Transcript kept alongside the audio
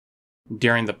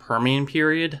During the Permian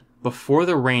period, before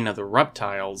the reign of the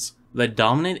reptiles, the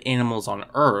dominant animals on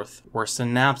Earth were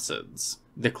synapsids,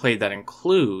 the clade that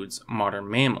includes modern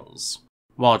mammals.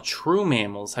 While true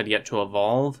mammals had yet to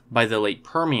evolve, by the late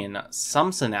Permian,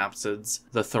 some synapsids,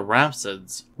 the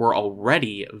therapsids, were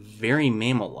already very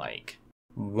mammal-like.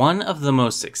 One of the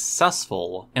most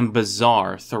successful and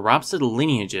bizarre therapsid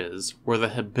lineages were the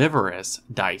herbivorous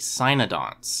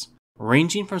dicynodonts.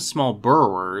 Ranging from small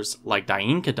burrowers like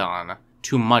Geikiidae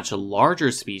to much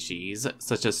larger species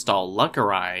such as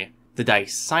Stallecari, the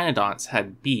dicynodonts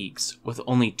had beaks with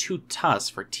only 2 tusks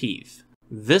for teeth.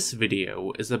 This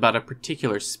video is about a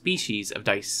particular species of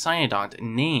dicynodont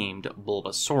named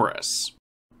Bulbasaurus.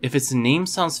 If its name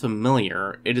sounds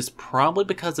familiar, it is probably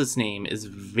because its name is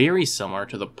very similar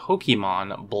to the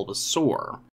Pokémon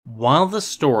Bulbasaur. While the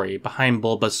story behind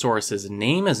Bulbasaurus'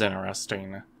 name is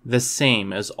interesting, the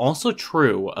same is also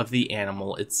true of the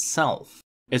animal itself.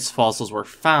 Its fossils were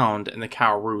found in the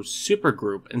Karoo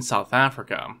supergroup in South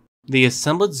Africa. The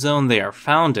assemblage zone they are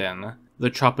found in, the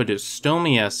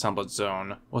Tropidostomia assemblage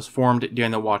zone, was formed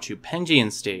during the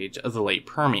Watupengian stage of the late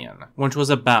Permian, which was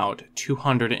about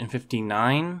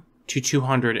 259 to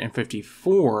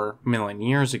 254 million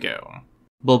years ago.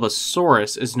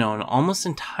 Bulbasaurus is known almost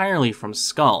entirely from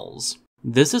skulls.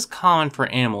 This is common for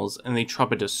animals in the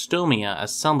Tropidostomia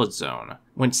assemblage zone,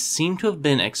 which seem to have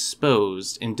been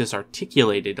exposed and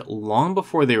disarticulated long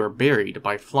before they were buried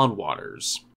by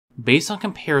floodwaters. Based on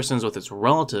comparisons with its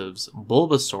relatives,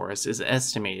 Bulbasaurus is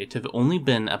estimated to have only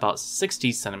been about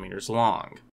 60 centimeters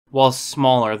long. While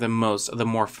smaller than most of the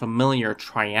more familiar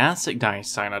Triassic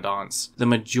dicynodonts, the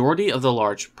majority of the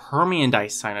large Permian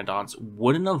dicynodonts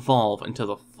wouldn't evolve until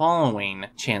the following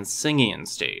Chansingian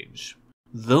stage.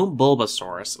 Though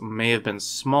Bulbasaurus may have been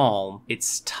small,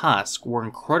 its tusks were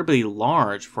incredibly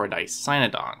large for a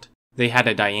dicynodont. They had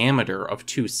a diameter of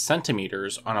 2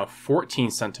 centimeters on a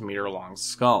 14 centimeter long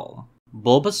skull.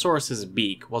 Bulbasaurus'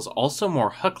 beak was also more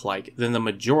hook-like than the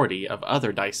majority of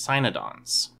other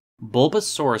dicynodonts.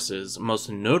 Bulbasaurus' most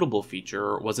notable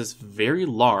feature was its very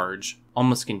large,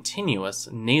 almost continuous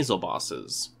nasal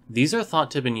bosses. These are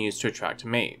thought to have been used to attract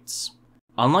mates.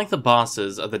 Unlike the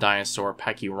bosses of the dinosaur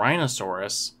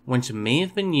Pachyrhinosaurus, which may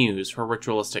have been used for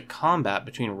ritualistic combat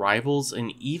between rivals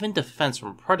and even defense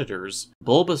from predators,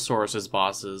 Bulbasaurus'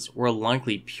 bosses were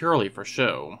likely purely for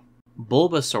show.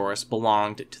 Bulbasaurus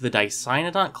belonged to the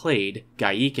dicynodont clade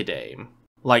Geikiidae.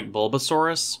 Like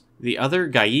Bulbasaurus, the other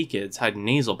Geikiids had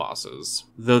nasal bosses,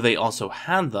 though they also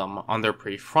had them on their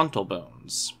prefrontal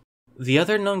bones. The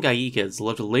other known Geikiids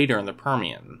lived later in the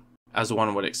Permian. As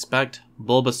one would expect,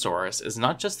 Bulbasaurus is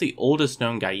not just the oldest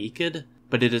known Geikiid,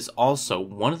 but it is also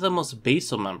one of the most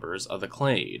basal members of the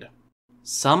clade.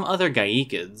 Some other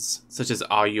Geikiids, such as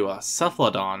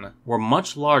Auiocephalodon, were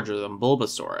much larger than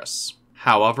Bulbasaurus.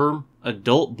 However,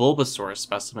 adult Bulbasaurus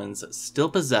specimens still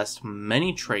possessed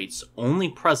many traits only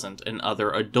present in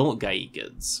other adult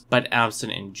Geikiids, but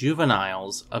absent in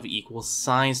juveniles of equal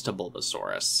size to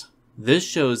Bulbasaurus. This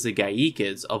shows the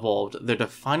Geikiids evolved their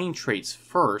defining traits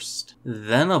first,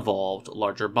 then evolved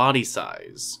larger body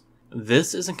size.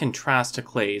 This is in contrast to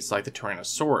clades like the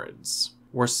Tyrannosaurids,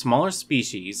 where smaller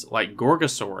species like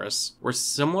Gorgosaurus were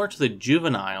similar to the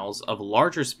juveniles of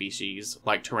larger species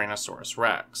like Tyrannosaurus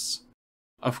rex.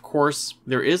 Of course,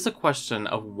 there is the question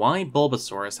of why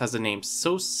Bulbasaurus has a name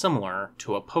so similar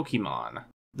to a Pokémon.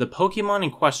 The Pokémon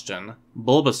in question,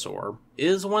 Bulbasaur,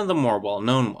 is one of the more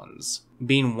well-known ones,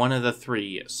 being one of the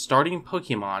 3 starting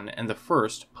Pokémon in the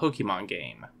first Pokémon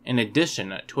game, in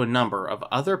addition to a number of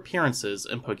other appearances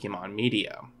in Pokémon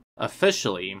media.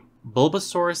 Officially,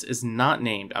 Bulbasaurus is not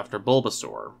named after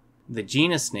Bulbasaur. The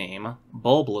genus name,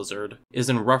 Bulblizard, is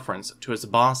in reference to its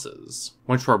bosses,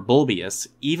 which were bulbous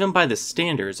even by the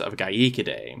standards of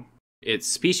Geikiidae. Its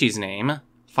species name,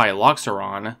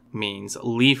 Phylloxeron, means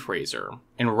leaf raiser,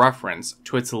 in reference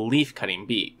to its leaf-cutting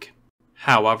beak.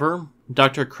 However,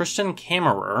 Dr. Christian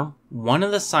Kammerer, one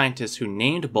of the scientists who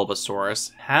named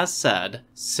Bulbasaurus, has said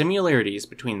similarities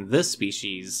between this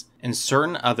species and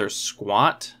certain other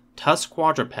squat, tusked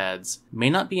quadrupeds may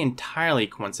not be entirely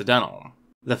coincidental.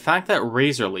 The fact that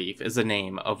Razorleaf is the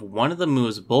name of one of the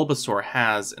moves Bulbasaur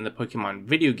has in the Pokémon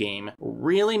video game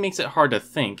really makes it hard to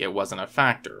think it wasn't a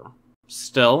factor.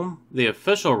 Still, the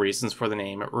official reasons for the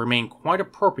name remain quite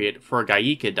appropriate for a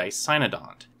Geikiid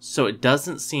dicynodont, so it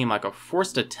doesn't seem like a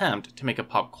forced attempt to make a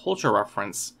pop culture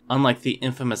reference, unlike the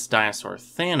infamous dinosaur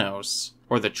Thanos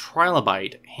or the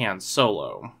trilobite Han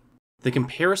Solo. The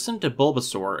comparison to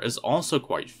Bulbasaur is also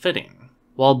quite fitting.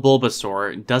 While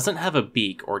Bulbasaur doesn't have a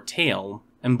beak or tail,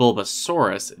 and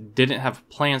Bulbasaurus didn't have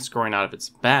plants growing out of its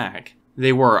back,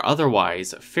 they were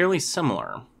otherwise fairly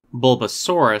similar.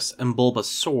 Bulbasaurus and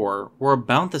Bulbasaur were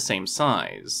about the same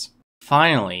size.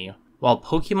 Finally, while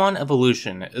Pokemon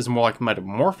evolution is more like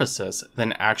metamorphosis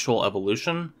than actual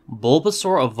evolution,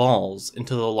 Bulbasaur evolves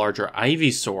into the larger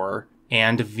Ivysaur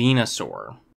and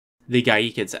Venusaur. The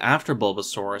Geikiids after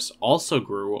Bulbasaurus also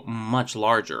grew much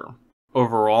larger.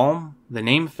 Overall, the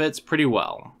name fits pretty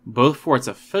well, both for its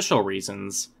official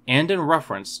reasons and in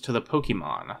reference to the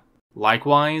Pokemon.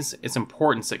 Likewise, its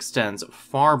importance extends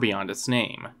far beyond its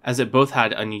name, as it both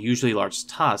had unusually large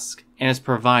tusks and has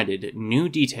provided new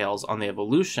details on the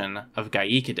evolution of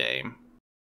Geikiidae.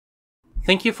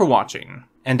 Thank you for watching,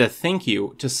 and a thank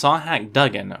you to Sawhack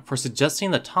Duggan for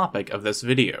suggesting the topic of this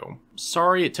video.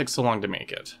 Sorry it took so long to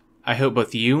make it. I hope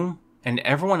both you and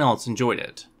everyone else enjoyed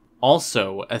it.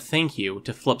 Also, a thank you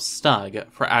to Flipped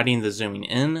StuG for adding the zooming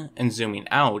in and zooming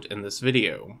out in this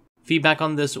video. Feedback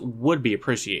on this would be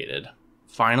appreciated.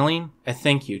 Finally, a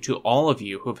thank you to all of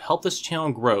you who have helped this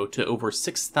channel grow to over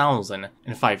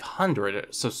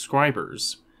 6,500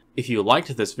 subscribers. If you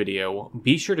liked this video,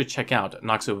 be sure to check out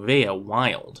Noxovea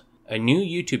Wild, a new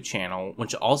YouTube channel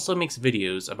which also makes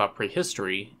videos about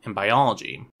prehistory and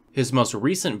biology. His most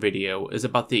recent video is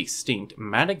about the extinct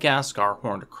Madagascar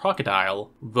horned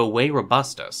crocodile, Voay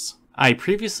robustus. I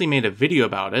previously made a video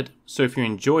about it, so if you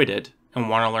enjoyed it and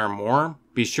want to learn more,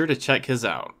 be sure to check his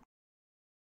out.